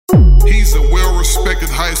He's a well-respected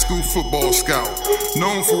high school football scout,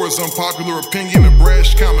 known for his unpopular opinion and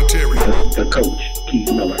brash commentary. The coach,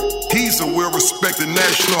 Keith Miller. He's a well-respected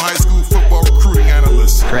national high school football recruiting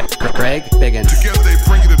analyst. Greg Biggins. Together they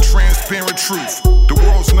bring you the transparent truth, the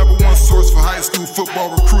world's #1 source for high school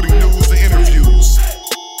football recruiting news and interviews.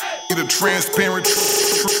 The transparent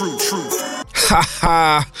truth. Ha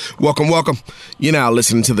ha. Welcome. You're now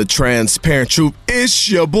listening to the Transparent Truth. It's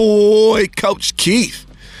your boy, Coach Keith.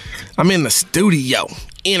 I'm in the studio,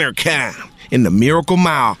 Intercom, in the Miracle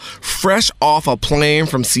Mile, fresh off a plane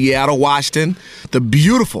from Seattle, Washington, the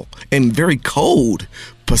beautiful and very cold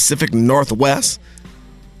Pacific Northwest.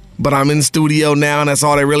 But I'm in the studio now, and that's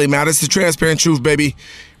all that really matters. The Transparent Truth, baby.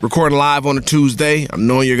 Recording live on a Tuesday. I'm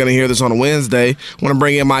knowing you're going to hear this on a Wednesday. I want to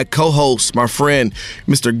bring in my co-host, my friend,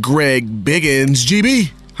 Mr. Greg Biggins. GB,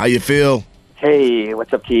 how you feel? Hey,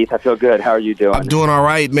 what's up, Keith? I feel good. How are you doing? I'm doing all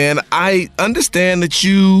right, man. I understand that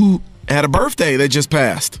you had a birthday that just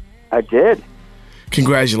passed. I did.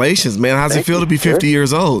 Congratulations, man. How's Thank it feel you, to be 50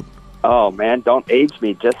 years old? Oh, man, don't age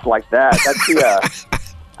me just like that. That's the,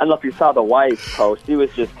 I don't know if you saw the wife post. She was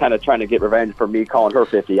just kind of trying to get revenge for me calling her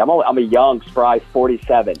 50. I'm a young, spry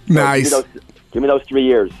 47. So Nice. Give me those 3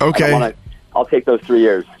 years. Okay. I'll take those 3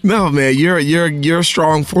 years. No, man, you're a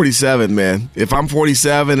strong 47, man. If I'm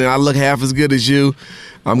 47 and I look half as good as you,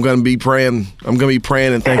 I'm gonna be praying. I'm gonna be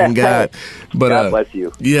praying and thanking God. But God bless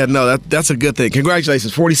you. Yeah, no, that's a good thing.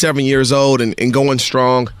 Congratulations, 47 years old and going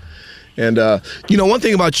strong. And one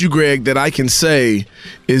thing about you, Greg, that I can say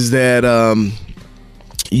is that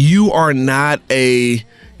you are not a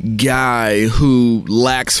guy who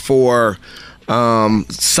lacks for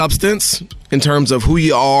substance in terms of who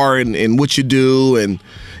you are and what you do, and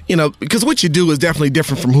because what you do is definitely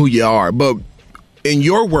different from who you are, but in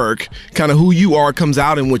your work, kind of who you are comes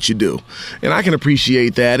out in what you do, and I can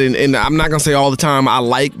appreciate that. And I'm not gonna say all the time I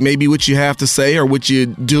like maybe what you have to say or what you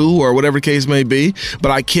do or whatever the case may be,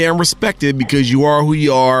 but I can respect it because you are who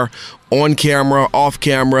you are on camera, off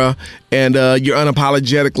camera, and you're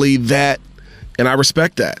unapologetically that, and I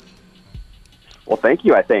respect that. Well, thank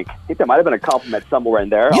you, I think that might have been a compliment somewhere in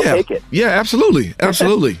there. I'll take it. Yeah, absolutely.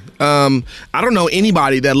 I don't know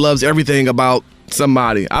anybody that loves everything about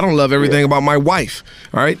somebody. I don't love everything about my wife,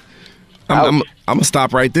 all right? I'm going to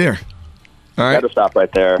stop right there, all right? Got to stop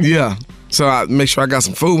right there. Yeah. So I make sure I got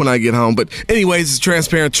some food when I get home. But anyways, it's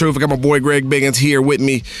Transparent Truth. I got my boy Greg Biggins here with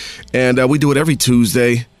me, and we do it every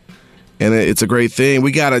Tuesday, and it's a great thing.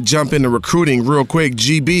 We got to jump into recruiting real quick.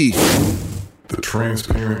 GB. The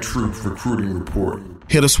Transparent Truth Recruiting Report.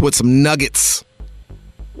 Hit us with some nuggets.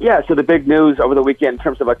 Yeah, so the big news over the weekend in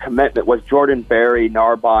terms of a commitment was Jordan Berry,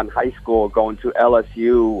 Narbonne High School, going to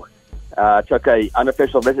LSU. Took a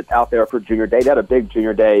unofficial visit out there for junior day. They had a big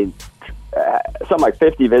junior day. Something like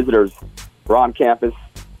 50 visitors were on campus.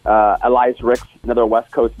 Elias Ricks, another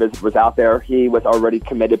West Coast visit, was out there. He was already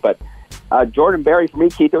committed. But Jordan Berry, for me,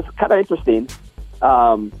 Keith, it was kind of interesting.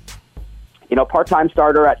 Part-time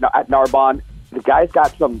starter at Narbonne. The guy's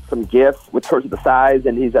got some gifts with terms of the size,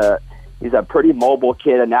 and he's a pretty mobile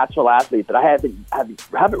kid, a natural athlete, but I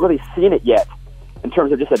haven't really seen it yet in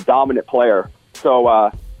terms of just a dominant player.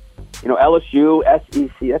 So, LSU,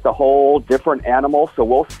 SEC, that's a whole different animal. So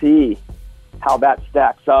we'll see how that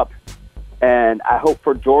stacks up. And I hope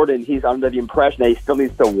for Jordan, he's under the impression that he still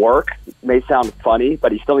needs to work. It may sound funny,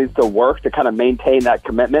 but he still needs to work to kind of maintain that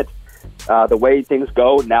commitment. The way things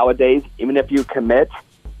go nowadays, even if you commit,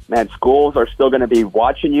 man, schools are still going to be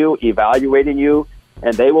watching you, evaluating you,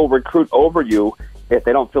 and they will recruit over you if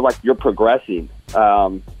they don't feel like you're progressing.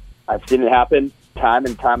 I've seen it happen time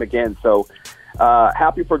and time again. So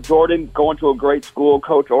happy for Jordan going to a great school.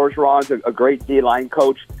 Coach Orgeron's a great D-line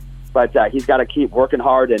coach, but he's got to keep working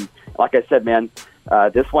hard. And like I said, man,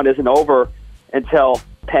 this one isn't over until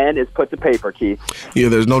pen is put to paper, Keith. Yeah,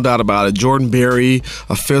 there's no doubt about it. Jordan Berry,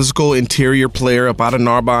 a physical interior player up out of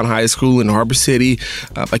Narbonne High School in Harbor City,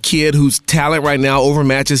 a kid whose talent right now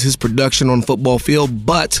overmatches his production on the football field,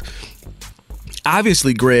 but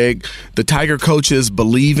obviously, Greg, the Tiger coaches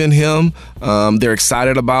believe in him. They're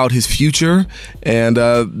excited about his future, and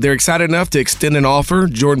they're excited enough to extend an offer.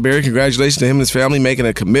 Jordan Berry, congratulations to him and his family making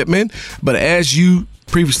a commitment. But as you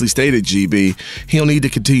previously stated, GB, he'll need to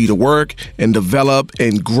continue to work and develop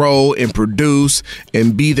and grow and produce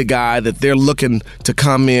and be the guy that they're looking to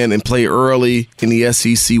come in and play early in the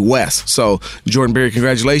SEC West. So, Jordan Berry,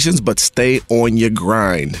 congratulations, but stay on your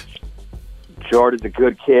grind. Jordan's a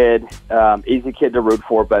good kid, easy kid to root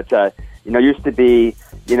for, but, used to be,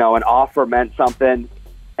 an offer meant something.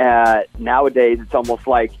 Nowadays, it's almost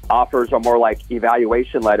like offers are more like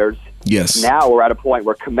evaluation letters. Yes. Now we're at a point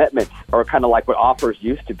where commitments are kind of like what offers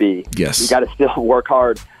used to be. Yes. You got to still work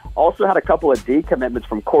hard Also had a couple of decommitments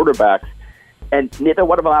from quarterbacks, and neither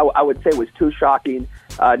one of them I would say was too shocking.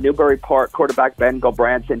 Newbury Park quarterback Ben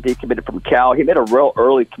Gulbranson decommitted from Cal. He made a real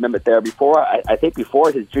early commitment there before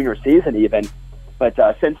his junior season even. But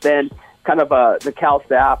since then, kind of the Cal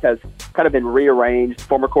staff has kind of been rearranged.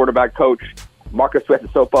 Former quarterback coach Marcus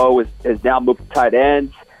Suesopo is now moved to tight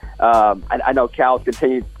ends. I know Cal is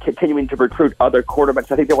continuing to recruit other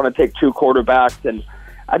quarterbacks. I think they want to take 2 quarterbacks. And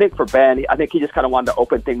I think for Ben, I think he just kind of wanted to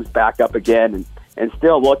open things back up again and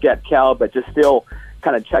still look at Cal, but just still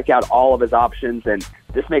kind of check out all of his options and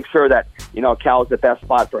just make sure that, Cal is the best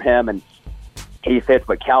spot for him and he fits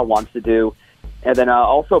what Cal wants to do. And then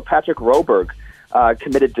also Patrick Roberg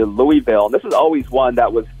committed to Louisville. And this is always one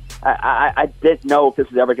that was, I didn't know if this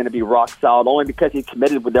was ever going to be rock solid, only because he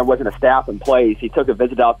committed when there wasn't a staff in place. He took a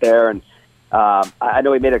visit out there, and I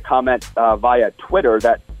know he made a comment via Twitter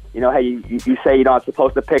that, hey, you say you're not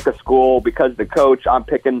supposed to pick a school because of the coach. I'm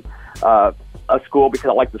picking a school because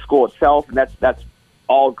I like the school itself, and that's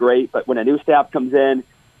all great. But when a new staff comes in,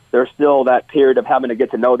 there's still that period of having to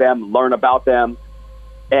get to know them, learn about them.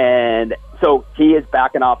 And so he is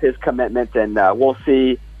backing off his commitment, and we'll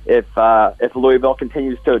see if Louisville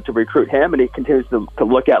continues to recruit him and he continues to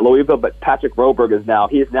look at Louisville. But Patrick Roberg is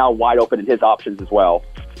now wide open in his options as well.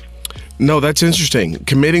 No, that's interesting.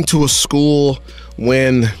 Committing to a school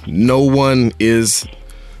when no one is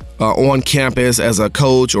on campus as a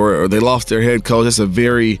coach or they lost their head coach, that's a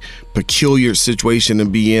very peculiar situation to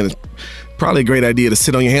be in. Probably a great idea to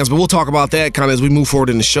sit on your hands, but we'll talk about that kind of as we move forward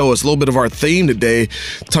in the show. It's a little bit of our theme today,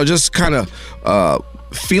 so just kind of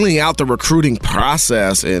feeling out the recruiting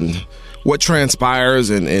process and what transpires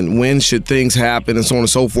and when should things happen and so on and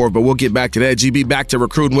so forth. But we'll get back to that. GB, back to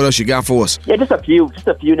recruiting. What else you got for us? Yeah, just a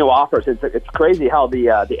few new offers. It's crazy how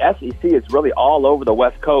the SEC is really all over the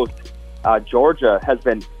West Coast. Georgia has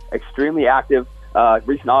been extremely active.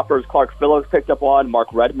 Recent offers: Clark Phillips picked up one, Mark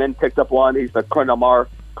Redmond picked up one. He's the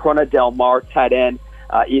Corona Del Mar tight end.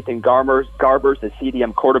 Ethan Garbers, the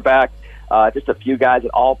CDM quarterback. Just a few guys that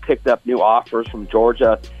all picked up new offers from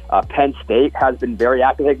Georgia. Penn State has been very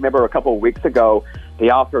active. I remember a couple of weeks ago, they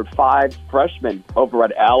offered 5 freshmen over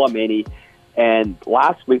at Alamany. And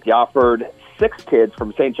last week, they offered 6 kids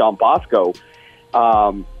from St. John Bosco.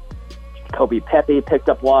 Kobe Pepe picked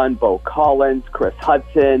up one, Bo Collins, Chris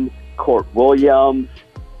Hudson, Court Williams,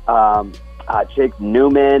 Jake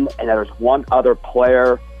Newman, and there's one other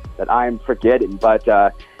player that I'm forgetting. But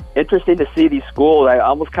interesting to see these schools. I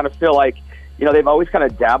almost kind of feel like, they've always kind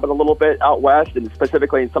of dabbled a little bit out west and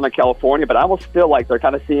specifically in Southern California, but I almost feel like they're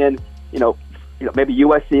kind of seeing, maybe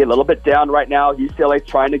USC a little bit down right now. UCLA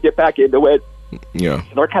trying to get back into it. Yeah.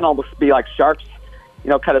 They're kind of almost be like sharks,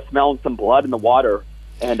 kind of smelling some blood in the water.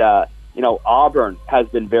 And, Auburn has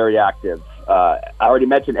been very active. I already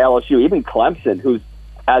mentioned LSU, even Clemson, who's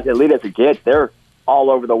as elite as it gets. They're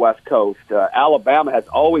all over the West Coast. Alabama has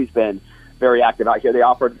always been very active out here. They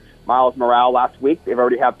offered Miles Morale last week. They've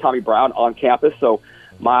already have Tommy Brown on campus. So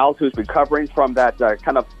Miles, who's recovering from that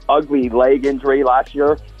kind of ugly leg injury last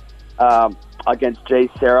year against Jay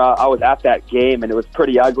Serra. I was at that game, and it was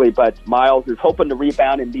pretty ugly, but Miles is hoping to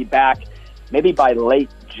rebound and be back maybe by late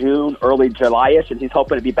June, early July-ish, and he's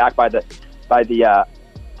hoping to be back by the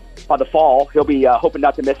fall. He'll be hoping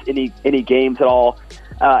not to miss any games at all.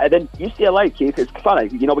 And then UCLA, Keith, it's funny.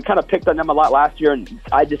 We kind of picked on them a lot last year, and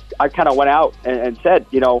I kind of went out and said,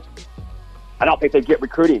 I don't think they get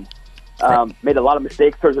recruiting. Made a lot of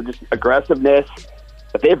mistakes in terms of just aggressiveness,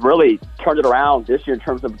 but they've really turned it around this year in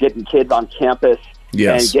terms of getting kids on campus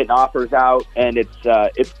and getting offers out, and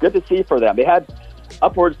it's good to see for them. They had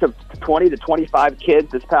upwards of 20 to 25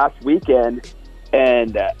 kids this past weekend,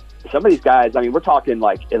 and some of these guys, we're talking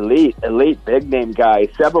like elite, big-name guys,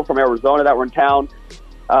 several from Arizona that were in town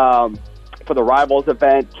for the Rivals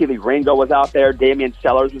event. Keely Ringo was out there. Damian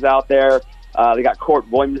Sellers was out there. They got Court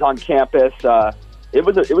Williams on campus. It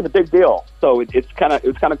was a big deal. So it's kind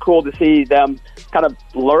of cool to see them kind of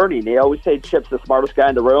learning. They always say Chip's the smartest guy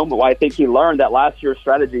in the room. Well, I think he learned that last year's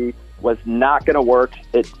strategy was not going to work.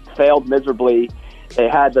 It failed miserably. They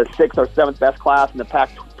had the 6th or 7th best class in the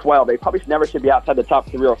Pac-12. They probably never should be outside the top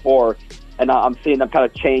 3 or 4. And I'm seeing them kind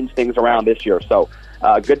of change things around this year. So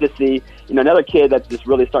good to see. Another kid that's just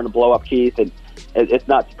really starting to blow up, Keith, and it's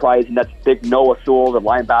not surprising. That's big Noah Sewell, the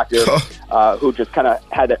linebacker, who just kind of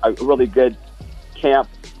had a really good camp,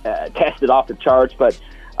 tested off the charts. But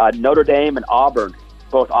Notre Dame and Auburn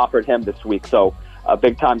both offered him this week. So a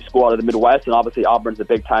big-time school out of the Midwest, and obviously Auburn's a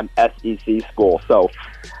big-time SEC school. So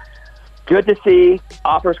good to see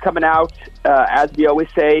offers coming out. As we always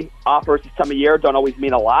say, offers this time of year don't always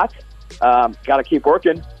mean a lot. Got to keep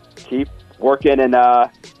working, and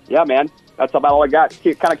yeah, man. That's about all I got.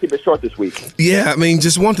 Kind of keep it short this week. Yeah, I mean,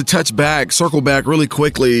 just want to circle back really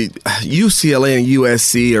quickly. UCLA and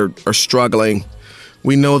USC are struggling.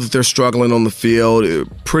 We know that they're struggling on the field.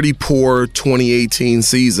 Pretty poor 2018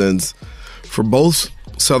 seasons for both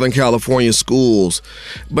Southern California schools.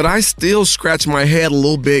 But I still scratch my head a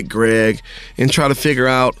little bit, Greg, and try to figure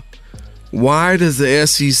out, why does the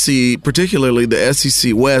SEC, particularly the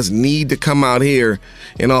SEC West, need to come out here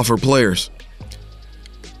and offer players?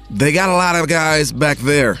 They got a lot of guys back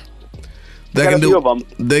there that can do.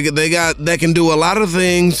 They can do a lot of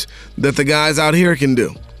things that the guys out here can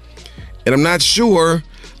do, and I'm not sure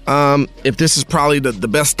if this is probably the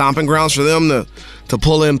best stomping grounds for them to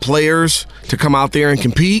pull in players to come out there and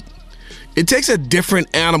compete. It takes a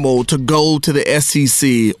different animal to go to the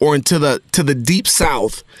SEC or into the deep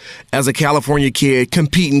South as a California kid,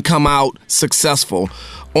 compete and come out successful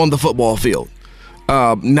on the football field.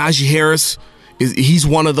 Najee Harris, he's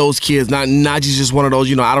one of those kids. Najee's just one of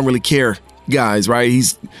those, I don't really care guys, right?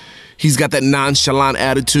 He's got that nonchalant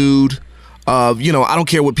attitude of, I don't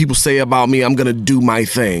care what people say about me. I'm going to do my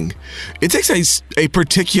thing. It takes a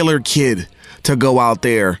particular kid to go out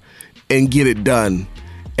there and get it done.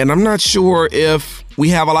 And I'm not sure if we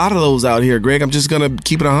have a lot of those out here, Greg. I'm just going to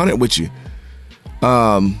keep it 100 with you.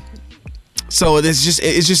 So it's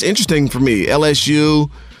just interesting for me. LSU,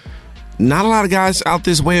 not a lot of guys out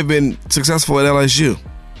this way have been successful at LSU.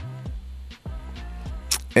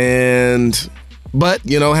 But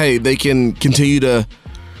hey, they can continue to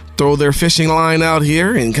throw their fishing line out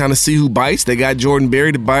here and kind of see who bites. They got Jordan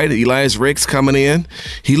Berry to bite. Elias Ricks coming in.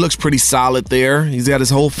 He looks pretty solid there. He's got his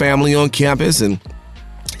whole family on campus, and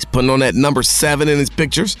he's putting on that number 7 in his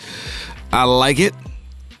pictures. I like it.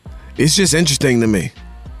 It's just interesting to me.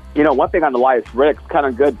 One thing on Elias Ricks, kind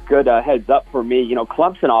of good heads up for me.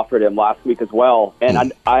 Clemson offered him last week as well.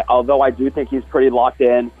 And although I do think he's pretty locked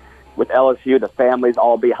in with LSU, the family's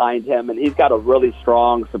all behind him, and he's got a really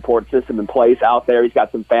strong support system in place out there. He's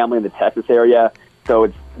got some family in the Texas area, so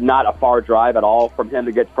it's not a far drive at all from him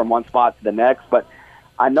to get from one spot to the next. But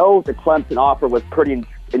I know the Clemson offer was pretty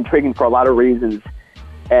intriguing for a lot of reasons,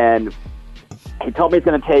 and he told me he's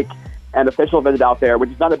going to take an official visit out there, which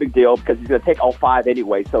is not a big deal because he's going to take all 5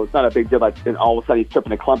 anyway, so it's not a big deal that all of a sudden he's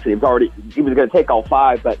tripping to Clemson. He was going to take all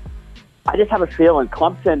 5, but I just have a feeling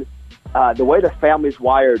Clemson, the way the family's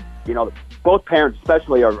wired, both parents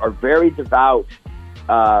especially are very devout.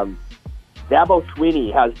 Dabo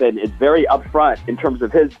Swinney is very upfront in terms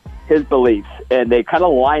of his beliefs, and they kind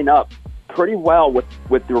of line up pretty well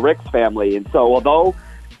with the Ricks family. And so although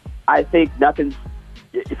I think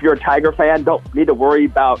if you're a Tiger fan, don't need to worry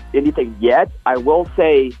about anything yet, I will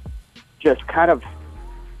say just kind of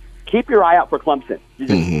keep your eye out for Clemson.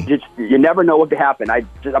 You never know what could happen. I'm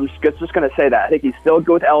just going to say that. I think he's still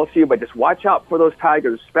good with LSU, but just watch out for those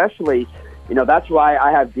Tigers, especially, that's why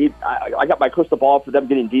I got my crystal ball for them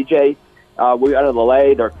getting DJ. We out of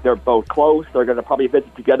LA. They're both close. They're going to probably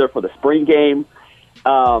visit together for the spring game.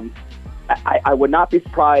 I would not be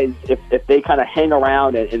surprised if they kind of hang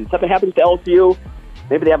around and something happens to LSU.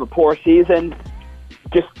 Maybe they have a poor season.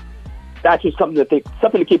 That's just something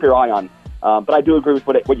to keep your eye on. But I do agree with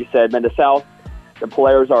what you said, man. The South, the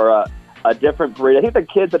players are a different breed. I think the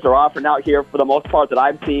kids that they're offering out here, for the most part, that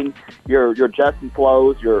I've seen, your Justin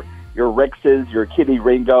Flows, your Rickses, your Kitty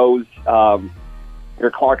Ringos,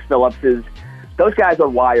 your Clark Phillipses, those guys are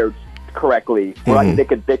wired correctly. Where I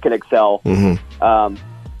think they can excel. Mm-hmm.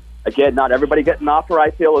 Again, not everybody getting an offer,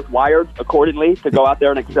 I feel, is wired accordingly to go out there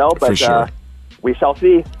and excel. But sure. We shall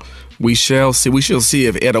see. We shall see. We shall see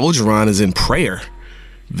if Ed Orgeron is in prayer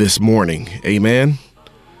this morning. Amen.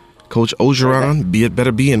 Coach Orgeron,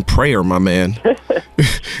 better be in prayer, my man,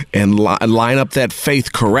 and line up that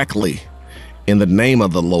faith correctly in the name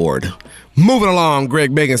of the Lord. Moving along, Greg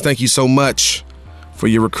Biggins, thank you so much for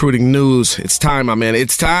your recruiting news. It's time, my man.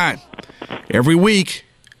 It's time. Every week,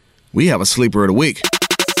 we have a Sleeper of the Week.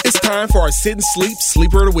 It's time for our Sit and Sleep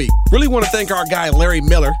Sleeper of the Week. Really want to thank our guy, Larry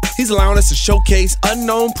Miller. He's allowing us to showcase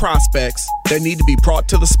unknown prospects that need to be brought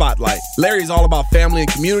to the spotlight. Larry is all about family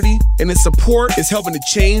and community, and his support is helping to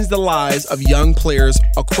change the lives of young players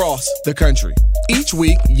across the country. Each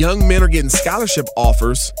week, young men are getting scholarship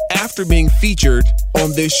offers after being featured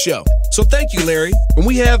on this show. So thank you, Larry. When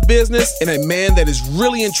we have business and a man that is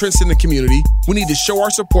really interested in the community, we need to show our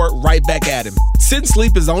support right back at him. Sit and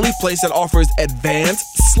Sleep is the only place that offers advanced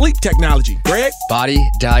sleep technology. Greg? Body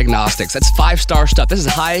Diagnostics. That's 5-star stuff. This is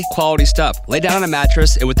high-quality stuff. Lay down on a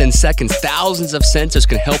mattress, and within seconds, thousands of sensors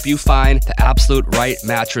can help you find the absolute right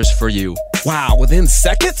mattress for you. Wow, within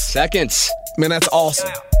seconds? Seconds. Man, that's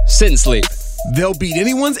awesome. Sit and Sleep. They'll beat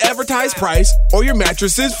anyone's advertised price, or your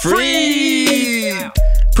mattress is free.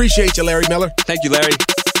 Appreciate you, Larry Miller. Thank you, Larry.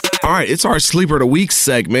 All right, it's our Sleeper of the Week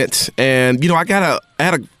segment. And, I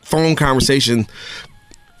had a phone conversation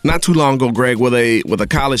not too long ago, Greg, with a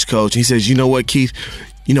college coach. He says, you know what, Keith?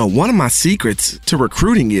 One of my secrets to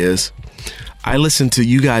recruiting is I listen to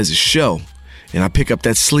you guys' show, and I pick up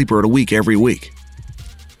that Sleeper of the Week every week.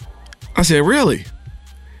 I said, really?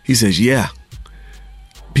 He says, yeah.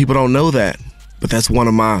 People don't know that, but that's one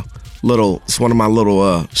of my little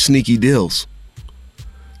sneaky deals.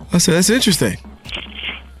 I said, that's interesting.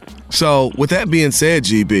 So with that being said,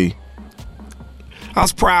 GB, I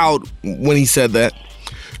was proud when he said that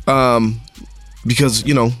because,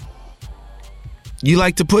 you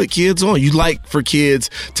like to put kids on. You like for kids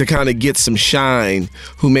to kind of get some shine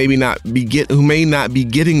who may not be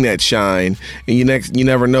getting that shine, and you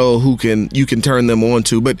never know who you can turn them on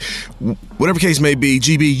to. But whatever case may be,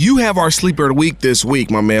 GB, you have our Sleeper of the Week this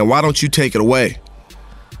week, my man. Why don't you take it away?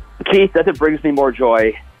 Keith, nothing brings me more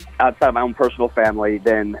joy outside of my own personal family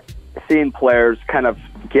than seeing players kind of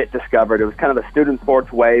get discovered. It was kind of the student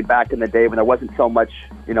sports way back in the day when there wasn't so much,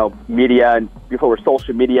 media, and before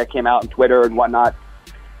social media came out and Twitter and whatnot.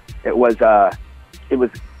 It was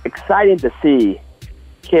exciting to see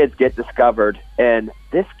kids get discovered. And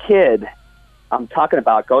this kid I'm talking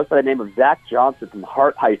about goes by the name of Zach Johnson from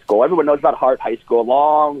Hart High School. Everyone knows about Hart High School,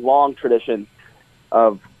 long, long tradition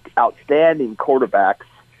of outstanding quarterbacks.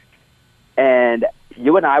 And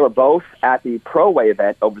you and I were both at the Pro Way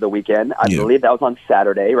event over the weekend. I believe that was on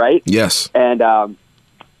Saturday, right? Yes. And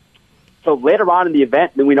so later on in the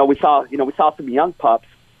event, we saw some young pups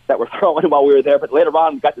that were throwing while we were there. But later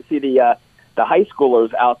on, we got to see the high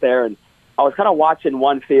schoolers out there, and I was kind of watching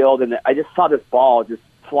one field, and I just saw this ball just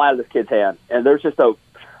fly out of this kid's hand. And there's just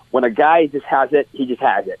when a guy just has it, he just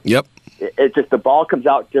has it. Yep. It just, the ball comes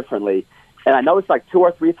out differently. And I noticed like 2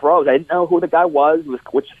 or 3 throws. I didn't know who the guy was,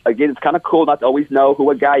 which, again, it's kind of cool not to always know who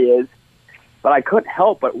a guy is. But I couldn't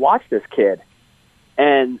help but watch this kid.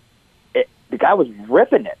 And the guy was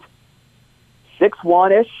ripping it.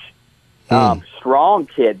 6'1"-ish, strong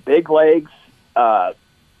kid, big legs,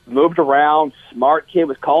 moved around, smart kid,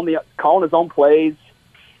 was calling his own plays.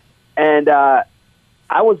 And I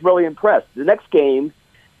was really impressed. The next game,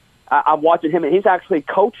 I'm watching him, and he's actually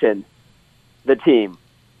coaching the team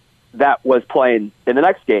that was playing in the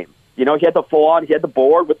next game. He had he had the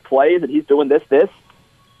board with plays, and he's doing this.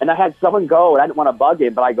 And I had someone go, and I didn't want to bug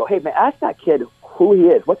him, but I go, hey, man, ask that kid who he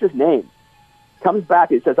is. What's his name? Comes back,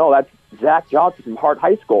 and he says, oh, that's Zach Johnson from Hart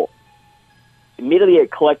High School. Immediately it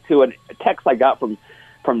clicked to a text I got from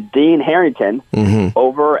Dean Harrington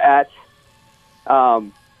over at,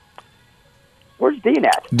 where's Dean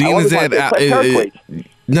at? Dean is at,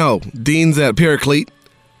 no, Dean's at Paraclete.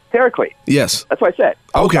 Paraclete. Yes. That's what I said.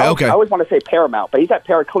 Okay. I always want to say Paramount, but he's at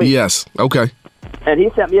Paraclete. Yes. Okay. And he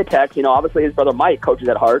sent me a text. Obviously his brother Mike coaches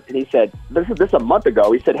at Hart, and he said, this is a month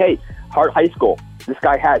ago. He said, hey, Hart High School, this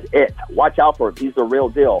guy has it. Watch out for him. He's the real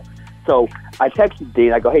deal. So I texted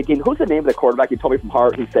Dean. I go, hey, Dean, who's the name of the quarterback? He told me from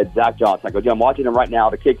Hart. He said, Zach Johnson. I go, I'm watching him right now.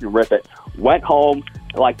 The kid can rip it. Went home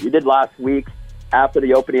like we did last week after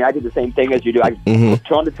the opening. I did the same thing as you do. I turn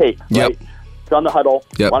on the tape, right? Turn on the huddle.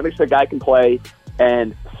 Yep. Want to make sure the guy can play.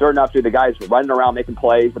 And sure enough, the guy's running around making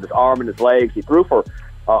plays with his arm and his legs. He threw for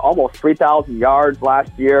almost 3,000 yards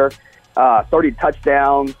last year, 30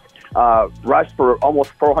 touchdowns, rushed for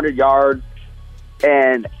almost 400 yards.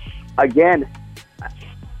 And again,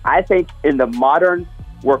 I think in the modern,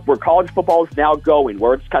 where college football is now going,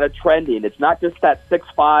 where it's kind of trending, it's not just that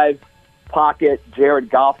 6'5", pocket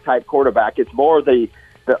Jared Goff type quarterback. It's more the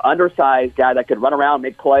undersized guy that can run around,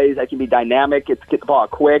 make plays, that can be dynamic, get the ball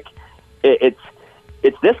quick.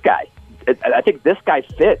 It's this guy. I think this guy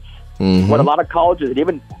fits what a lot of colleges and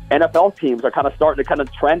even NFL teams are kind of starting to kind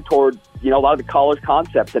of trend toward, a lot of the college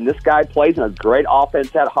concepts. And this guy plays in a great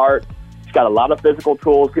offense at Hart. He's got a lot of physical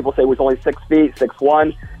tools. People say he was only 6 feet,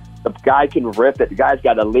 6'1". The guy can rip it. The guy's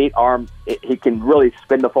got an elite arm. He can really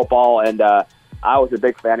spin the football, and I was a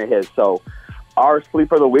big fan of his. So our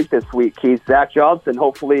Sleeper of the Week this week, Keith, Zach Johnson,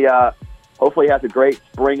 hopefully he has a great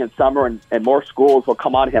spring and summer, and more schools will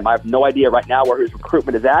come on him. I have no idea right now where his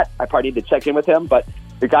recruitment is at. I probably need to check in with him, but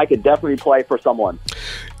the guy could definitely play for someone.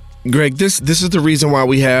 Greg, this is the reason why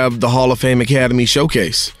we have the Hall of Fame Academy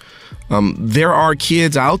Showcase. There are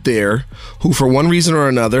kids out there who, for one reason or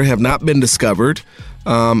another, have not been discovered.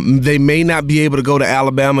 They may not be able to go to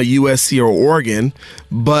Alabama, USC, or Oregon,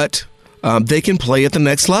 but they can play at the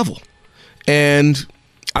next level. And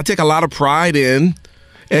I take a lot of pride in,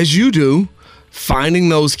 as you do, finding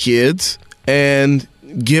those kids and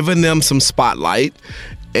giving them some spotlight,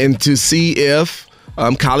 and to see if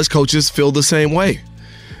college coaches feel the same way.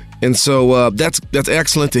 And so that's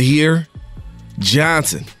excellent to hear.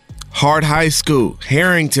 Johnson, Hart High School,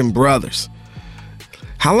 Harrington Brothers.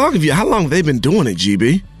 How long have they been doing it,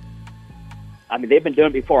 GB? I mean, they've been doing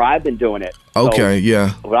it before I've been doing it. Okay,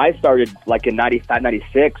 yeah. When I started, like in 95,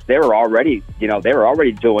 96, they were already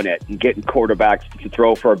doing it and getting quarterbacks to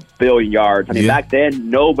throw for 1 billion yards. I mean, back then,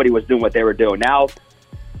 nobody was doing what they were doing. Now,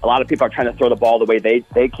 a lot of people are trying to throw the ball the way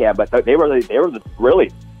they can, but they were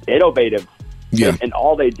really innovative. Yeah. And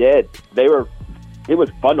all they did, it was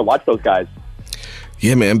fun to watch those guys.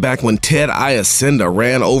 Yeah, man, back when Ted Iacenda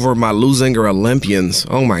ran over my Lusinger Olympians,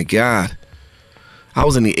 oh my God. I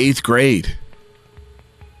was in the 8th grade.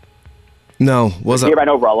 No, was I? He ran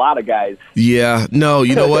over a lot of guys. Yeah, no,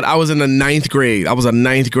 you know what? I was in the 9th grade. I was a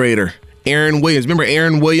 9th grader. Aaron Williams. Remember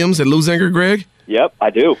Aaron Williams at Lusinger, Greg? Yep, I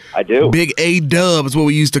do. Big A-Dub is what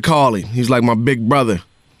we used to call him. He's like my big brother.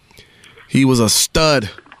 He was a stud,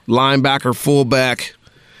 linebacker, fullback,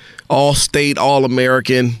 all-state,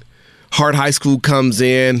 all-American. Hart High School comes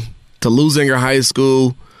in to Lusinger High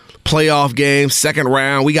School, playoff game, 2nd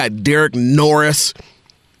round. We got Derek Norris,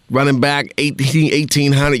 running back,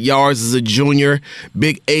 1,800 yards as a junior.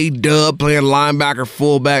 Big A-Dub playing linebacker,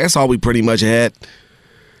 fullback. That's all we pretty much had.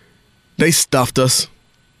 They stuffed us.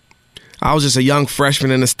 I was just a young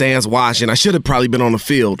freshman in the stands watching. I should have probably been on the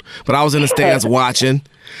field, but I was in the stands watching,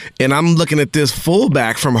 and I'm looking at this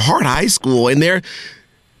fullback from Hart High School, and they're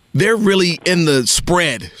really in the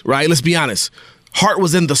spread, right? Let's be honest. Hart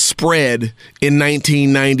was in the spread in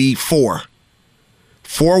 1994.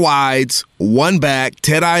 4 wides, 1 back.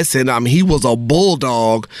 Ted Iacenda, he was a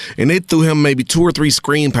bulldog, and they threw him maybe 2 or 3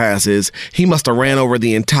 screen passes. He must have ran over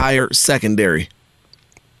the entire secondary.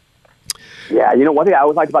 Yeah, one thing I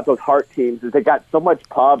always liked about those Hart teams is they got so much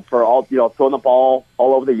pub for all, throwing the ball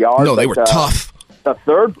all over the yard. No, they were tough. The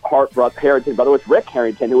third Harrington brother was Rick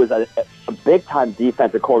Harrington, who was a big-time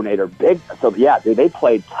defensive coordinator. They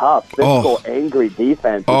played tough, physical, angry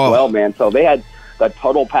defense as well, man. So they had the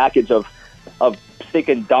total package of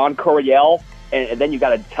sticking Don Coryell, and then you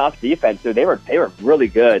got a tough defense. Dude, they were really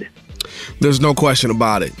good. There's no question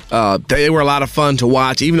about it. They were a lot of fun to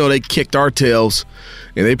watch, even though they kicked our tails.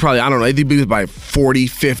 And they probably, they beat us by 40,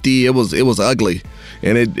 50. It was ugly.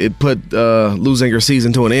 And it put Lusinger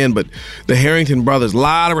season to an end. But the Harrington brothers, a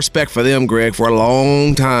lot of respect for them, Greg, for a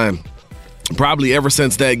long time. Probably ever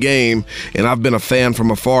since that game. And I've been a fan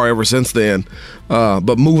from afar ever since then.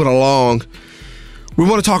 But moving along, we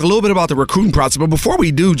want to talk a little bit about the recruiting process. But before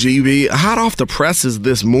we do, GB, hot off the presses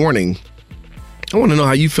this morning, I want to know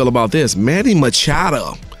how you feel about this. Manny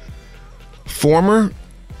Machado, former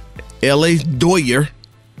L.A. Dodger,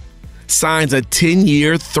 signs a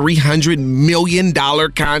 10-year, $300 million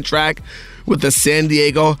contract with the San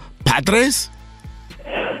Diego Padres.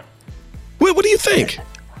 What do you think?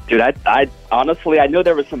 Dude, I honestly, I know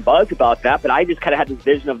there was some buzz about that, but I just kind of had this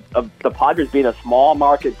vision of the Padres being a small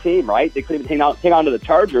market team, right? They couldn't even hang on to the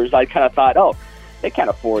Chargers. I kind of thought, they can't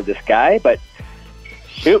afford this guy. But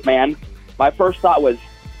shoot, man, my first thought was,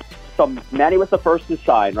 so Manny was the first to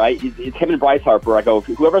sign, right? It's him and Bryce Harper. I go,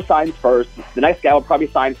 whoever signs first, the next guy will probably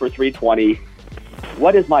sign for $320.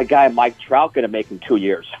 What is my guy Mike Trout going to make in 2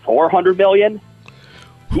 years? $400 million?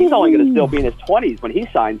 He's only going to still be in his 20s when he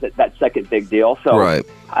signs that second big deal. So right.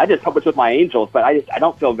 I just hope it's with my Angels, but I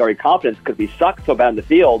don't feel very confident because we suck so bad in the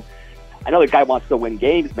field. I know the guy wants to win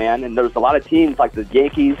games, man, and there's a lot of teams like the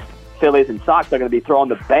Yankees, Phillies, and Sox that are going to be throwing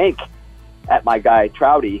the bank at my guy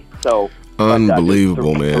Trouty. So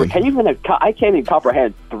unbelievable, man. I can't even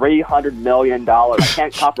comprehend $300 million. I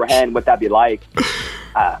can't comprehend what that'd be like.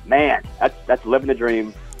 Man, that's living the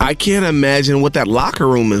dream. I can't imagine what that locker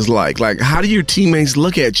room is like. Like, how do your teammates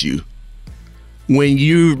look at you when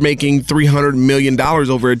you're making $300 million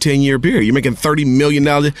over a 10-year period? You're making $30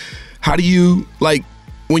 million. How do you,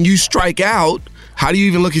 when you strike out, how do you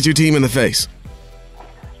even look at your team in the face?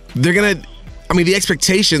 They're going to, the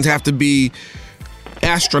expectations have to be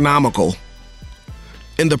astronomical.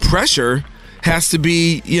 And the pressure has to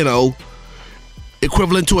be,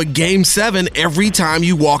 equivalent to a Game 7 every time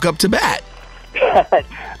you walk up to bat.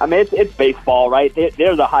 It's baseball, right?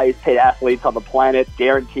 They're the highest paid athletes on the planet,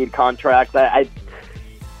 guaranteed contracts. I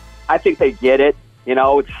think they get it,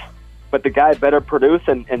 but the guy better produce.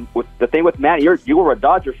 And with the thing with Manny, you were a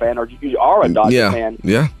Dodger fan, or you are a Dodger fan.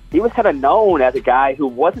 Yeah. He was kind of known as a guy who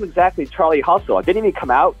wasn't exactly Charlie Hustle. Didn't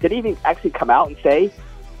even actually come out and say,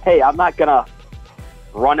 hey, I'm not going to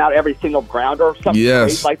run out every single grounder or something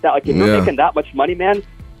crazy like that. Like, if you're making that much money, man,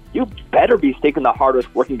 you better be sticking the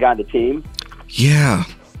hardest working guy on the team. Yeah.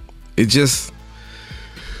 It just,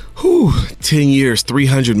 10 years,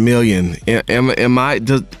 $300 million.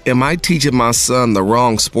 Am I teaching my son the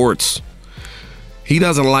wrong sports? He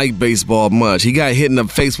doesn't like baseball much. He got hit in the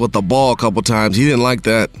face with the ball a couple times. He didn't like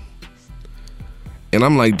that. And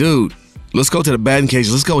I'm like, dude, let's go to the batting cage.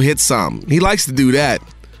 Let's go hit some. He likes to do that.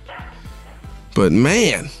 But,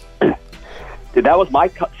 man. Dude, that was my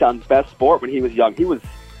son's best sport when he was young. He was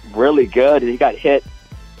really good, and he got hit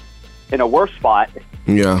in a worse spot.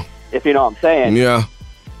 Yeah. If you know what I'm saying. Yeah.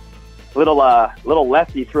 Little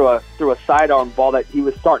lefty threw a sidearm ball that he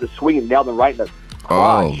was starting to swing and nailed him right in the crotch.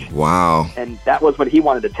 Oh, wow. And that was when he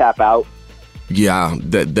wanted to tap out. Yeah,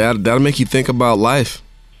 that'll make you think about life.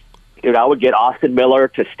 Dude, I would get Austin Miller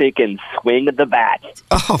to stick and swing the bat.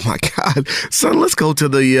 Oh, my God. Son, let's go to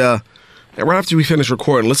the right after we finish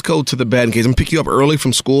recording, let's go to the batting cage. I'm going to pick you up early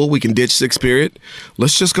from school. We can ditch sixth period.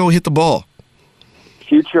 Let's just go hit the ball.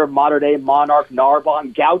 Future modern-day Monarch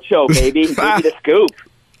Narbonne Gaucho, baby. Give me the scoop.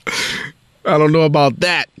 I don't know about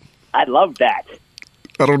that. I love that.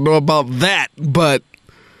 I don't know about that, but...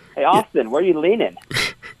 Hey, Austin, where are you leaning?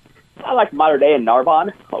 I like modern-day in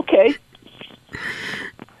Narbonne. Okay.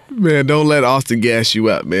 Man, don't let Austin gas you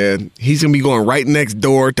up, man. He's going to be going right next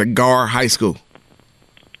door to Gar High School.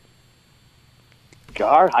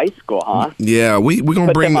 Gar High School, huh? Yeah, we're going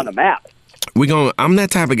to bring... them on the map. I'm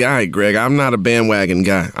that type of guy, Greg. I'm not a bandwagon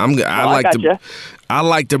guy. I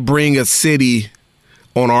like to bring a city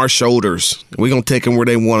on our shoulders. We're going to take them where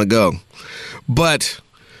they want to go. But,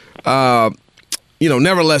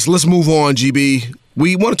 nevertheless, let's move on, GB.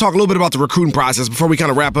 We want to talk a little bit about the recruiting process before we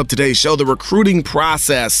kind of wrap up today's show. The recruiting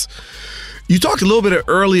process. You talked a little bit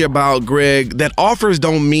earlier about, Greg, that offers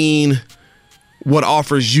don't mean what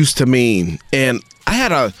offers used to mean. And I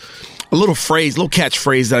had a little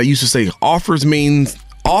catchphrase that I used to say. Offers mean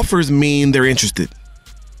they're interested.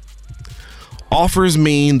 Offers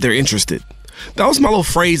mean they're interested. That was my little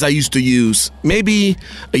phrase I used to use maybe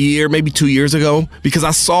a year, maybe 2 years ago, because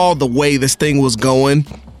I saw the way this thing was going.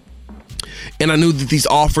 And I knew that these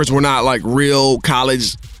offers were not like real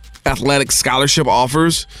college athletic scholarship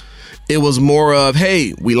offers. It was more of,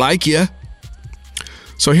 hey, we like you.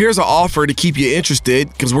 So here's an offer to keep you interested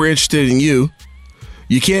because we're interested in you.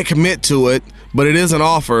 You can't commit to it, but it is an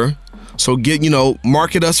offer. So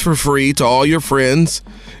market us for free to all your friends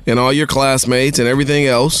and all your classmates and everything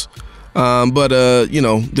else. But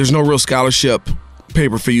there's no real scholarship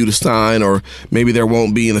paper for you to sign, or maybe there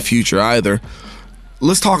won't be in the future either.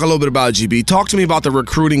 Let's talk a little bit about GB. Talk to me about the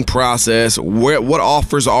recruiting process, what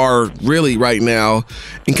offers are really right now,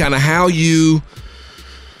 and kind of how do you,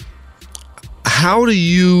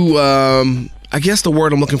 I guess the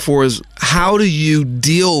word I'm looking for is, how do you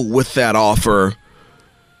deal with that offer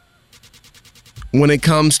when it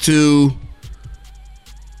comes to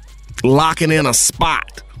locking in a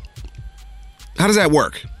spot? How does that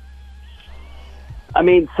work? I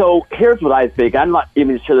mean, so here's what I think. I'm not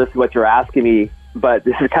even sure this is what you're asking me, but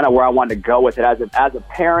this is kind of where I wanted to go with it. As a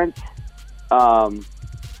parent,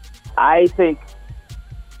 I think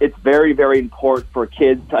it's very, very important for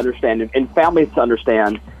kids to understand and families to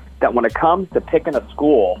understand that when it comes to picking a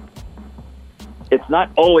school, it's not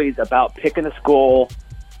always about picking a school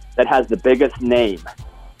that has the biggest name,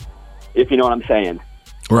 if you know what I'm saying.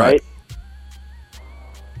 Right?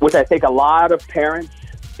 Which I think a lot of parents,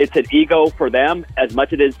 it's an ego for them as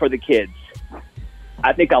much as it is for the kids.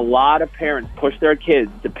 I think a lot of parents push their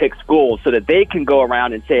kids to pick schools so that they can go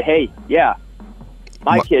around and say, hey, yeah,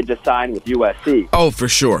 my kid just signed with USC. Oh, for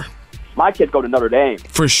sure. My kid's going to Notre Dame.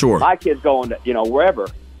 For sure. My kid's going to, wherever.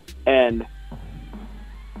 And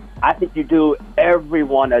I think you do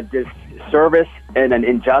everyone a disservice and an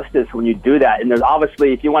injustice when you do that. And there's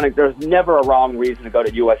obviously, there's never a wrong reason to go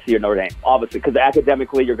to USC or Notre Dame, obviously, because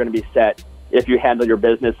academically you're going to be set if you handle your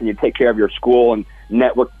business and you take care of your school and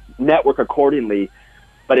network accordingly.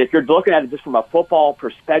 But if you're looking at it just from a football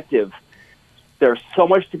perspective, there's so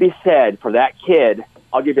much to be said for that kid.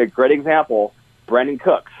 I'll give you a great example, Brandon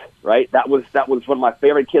Cooks, right? That was one of my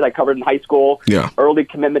favorite kids I covered in high school. Yeah. Early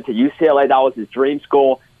commitment to UCLA. That was his dream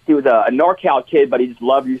school. He was a NorCal kid, but he just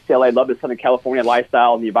loved UCLA, loved the Southern California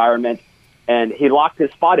lifestyle and the environment. And he locked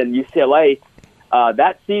his spot in UCLA.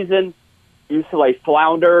 That season, UCLA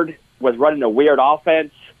floundered, was running a weird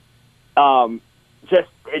offense.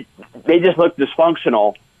 They just looked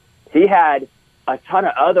dysfunctional. He had a ton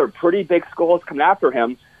of other pretty big schools coming after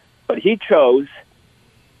him, but he chose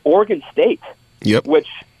Oregon State, which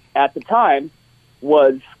at the time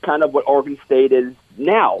was kind of what Oregon State is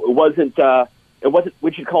now. It wasn't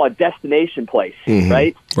what you'd call a destination place,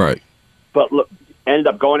 right? Right. But look, ended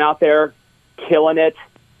up going out there, killing it.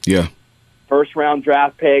 Yeah. First round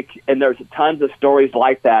draft pick, and there's tons of stories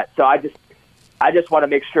like that. So I just want to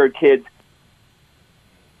make sure kids.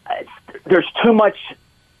 There's too much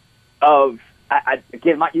of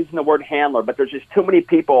again, I'm not using the word handler, but there's just too many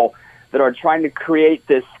people that are trying to create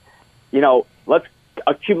this, let's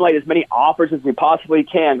accumulate as many offers as we possibly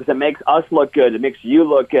can because it makes us look good. It makes you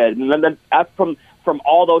look good. And then from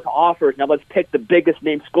all those offers, now let's pick the biggest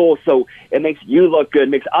name school so it makes you look good,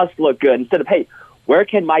 makes us look good. Instead of, hey, where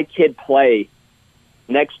can my kid play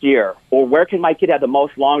next year? Or where can my kid have the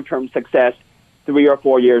most long-term success 3 or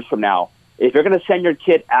 4 years from now? If you're going to send your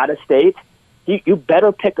kid out of state, you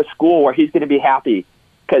better pick a school where he's going to be happy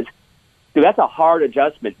because, dude, that's a hard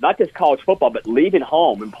adjustment, not just college football, but leaving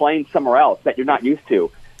home and playing somewhere else that you're not used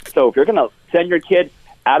to. So if you're going to send your kid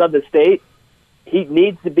out of the state, he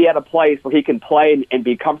needs to be at a place where he can play and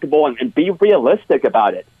be comfortable and be realistic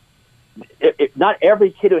about it. Not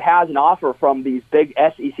every kid who has an offer from these big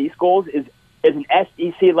SEC schools is an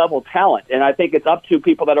SEC-level talent, and I think it's up to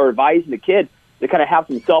people that are advising the kid to kind of have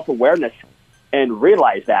some self-awareness and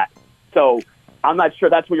realize that. So I'm not sure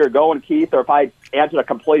that's where you're going, Keith, or if I answered a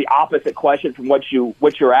completely opposite question from what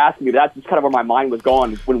you're asking me. That's just kind of where my mind was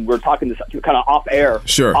going when we're talking this kind of off-air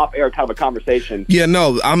kind of a conversation. Yeah,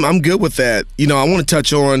 no, I'm good with that. I want to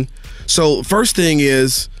touch on, so first thing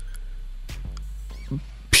is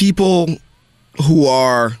people who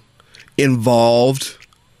are involved,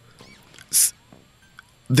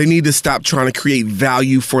 they need to stop trying to create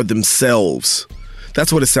value for themselves.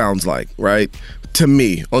 That's what it sounds like, right? To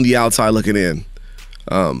me, on the outside looking in.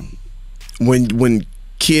 When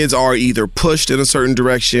kids are either pushed in a certain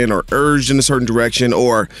direction or urged in a certain direction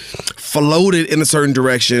or floated in a certain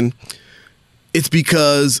direction, it's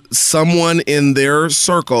because someone in their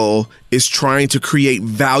circle is trying to create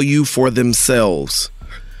value for themselves.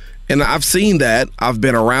 And I've seen that. I've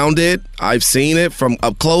been around it. I've seen it from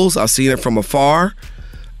up close. I've seen it from afar.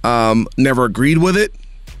 Never agreed with it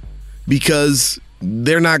because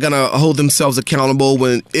they're not going to hold themselves accountable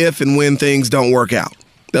if and when things don't work out.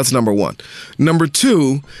 That's number one. Number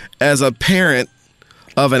two, as a parent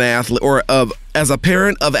of an athlete as a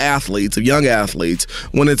parent of athletes, of young athletes,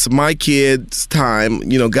 when it's my kid's time,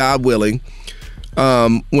 God willing,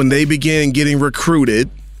 when they begin getting recruited,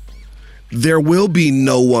 there will be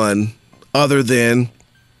no one other than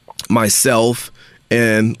myself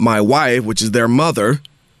and my wife, which is their mother,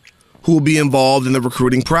 who will be involved in the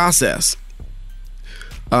recruiting process.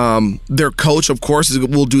 Their coach, of course,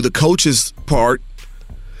 will do the coach's part,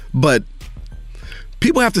 but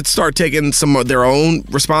people have to start taking some of their own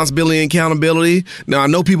responsibility and accountability. Now, I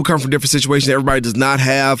know people come from different situations. Everybody does not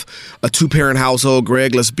have a two-parent household,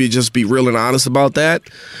 Greg. Let's just be real and honest about that.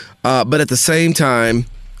 But at the same time,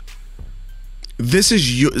 this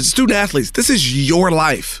is your student athletes. This is your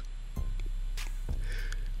life.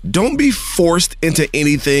 Don't be forced into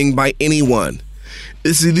anything by anyone.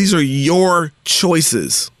 These are your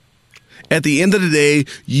choices. At the end of the day,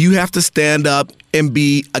 you have to stand up and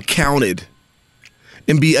be accounted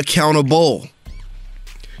and be accountable.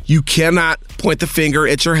 You cannot point the finger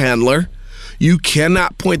at your handler. You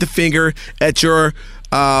cannot point the finger at your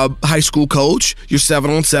high school coach, your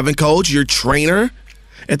 7-on-7 coach, your trainer.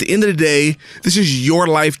 At the end of the day, this is your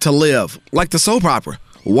life to live. Like the soap opera,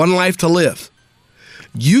 One Life to Live.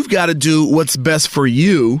 You've got to do what's best for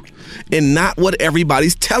you and not what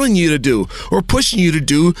everybody's telling you to do or pushing you to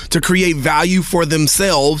do to create value for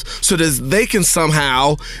themselves so that they can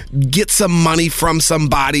somehow get some money from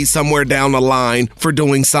somebody somewhere down the line for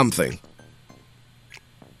doing something.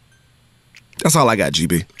 That's all I got,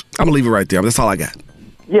 GB. I'm going to leave it right there. That's all I got.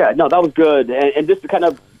 Yeah, no, that was good. And just to kind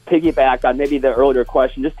of piggyback on maybe the earlier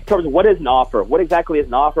question, just in terms of what is an offer? What exactly is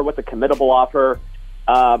an offer? What's a committable offer?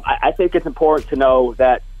 I think it's important to know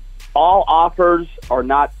that all offers are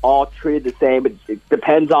not all treated the same. It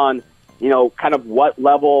depends on, kind of what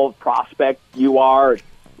level of prospect you are.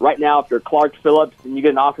 Right now, if you're Clark Phillips and you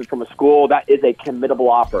get an offer from a school, that is a committable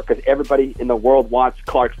offer because everybody in the world wants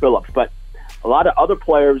Clark Phillips. But a lot of other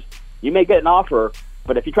players, you may get an offer,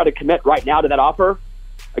 but if you try to commit right now to that offer,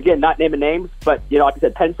 again, not naming names, but, like I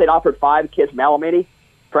said, Penn State offered 5 kids from Alameda,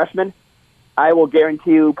 freshmen. I will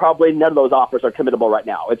guarantee you probably none of those offers are committable right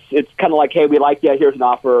now. It's kind of like, hey, we like you, here's an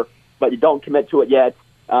offer, but you don't commit to it yet.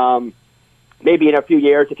 Maybe in a few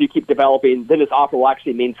years, if you keep developing, then this offer will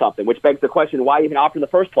actually mean something, which begs the question, why even offer in the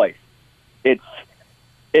first place? It's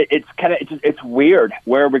weird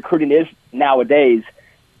where recruiting is nowadays.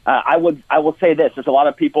 I will say this: there's a lot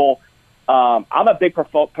of people. I'm a big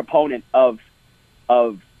proponent of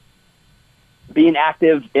being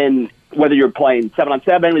active in whether you're playing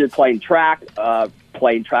 7-on-7, whether you're playing track,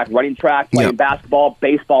 running track, playing basketball,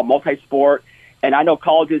 baseball, multi-sport. And I know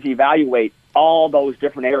colleges evaluate all those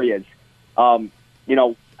different areas. I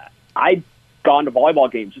gone to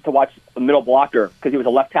volleyball games just to watch a middle blocker because he was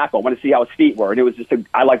a left tackle. I wanted to see how his feet were, and it was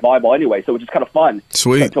I like volleyball anyway, so it was just kind of fun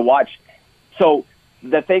to watch. So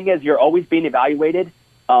the thing is, you're always being evaluated,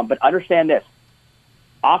 but understand this.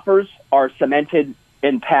 Offers are cemented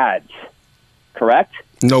in pads, correct?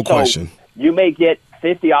 No question. You may get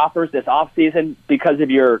 50 offers this offseason because of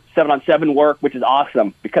your 7-on-7 work, which is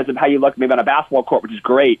awesome, because of how you look maybe on a basketball court, which is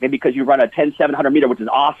great, maybe because you run a 10-700 meter, which is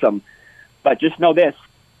awesome. But just know this.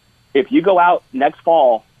 If you go out next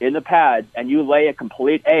fall in the pads and you lay a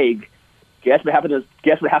complete egg, guess what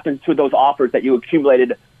happens to those offers that you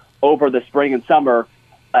accumulated over the spring and summer?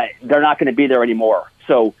 They're not going to be there anymore.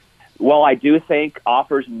 So while I do think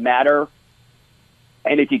offers matter,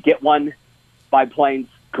 and if you get one by playing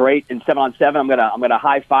great in 7-on-7, I'm gonna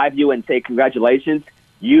high five you and say congratulations.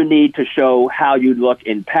 You need to show how you look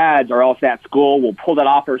in pads, or else that school will pull that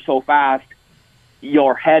offer so fast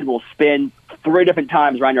your head will spin 3 different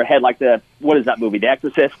times around your head, like what is that movie, The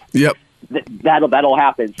Exorcist? Yep. That'll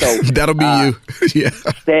happen. So that'll be you. Yeah.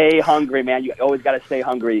 Stay hungry, man. You always got to stay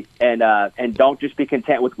hungry, and don't just be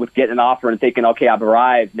content with getting an offer and thinking, okay, I've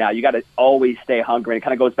arrived. Now you got to always stay hungry. And it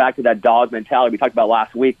kind of goes back to that dog mentality we talked about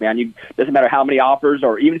last week, man. Doesn't matter how many offers,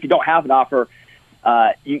 or even if you don't have an offer,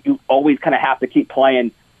 you always kind of have to keep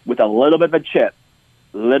playing with a little bit of a chip,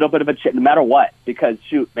 no matter what. Because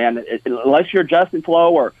shoot, man, unless you're Justin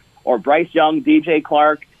Flo or Bryce Young, DJ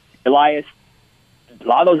Clark, Elias. A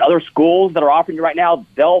lot of those other schools that are offering you right now,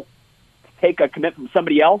 they'll take a commit from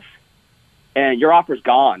somebody else, and your offer's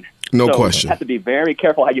gone. No question. You have to be very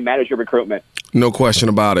careful how you manage your recruitment. No question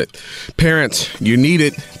about it. Parents, you need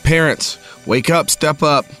it. Parents, wake up, step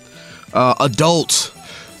up. Adults,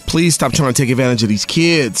 please stop trying to take advantage of these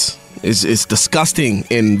kids. It's disgusting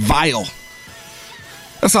and vile.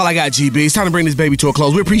 That's all I got, GB. It's time to bring this baby to a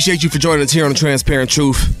close. We appreciate you for joining us here on The Transparent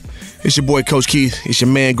Truth. It's your boy, Coach Keith. It's your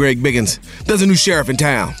man, Greg Biggins. There's a new sheriff in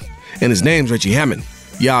town, and his name's Richie Hammond.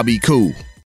 Y'all be cool.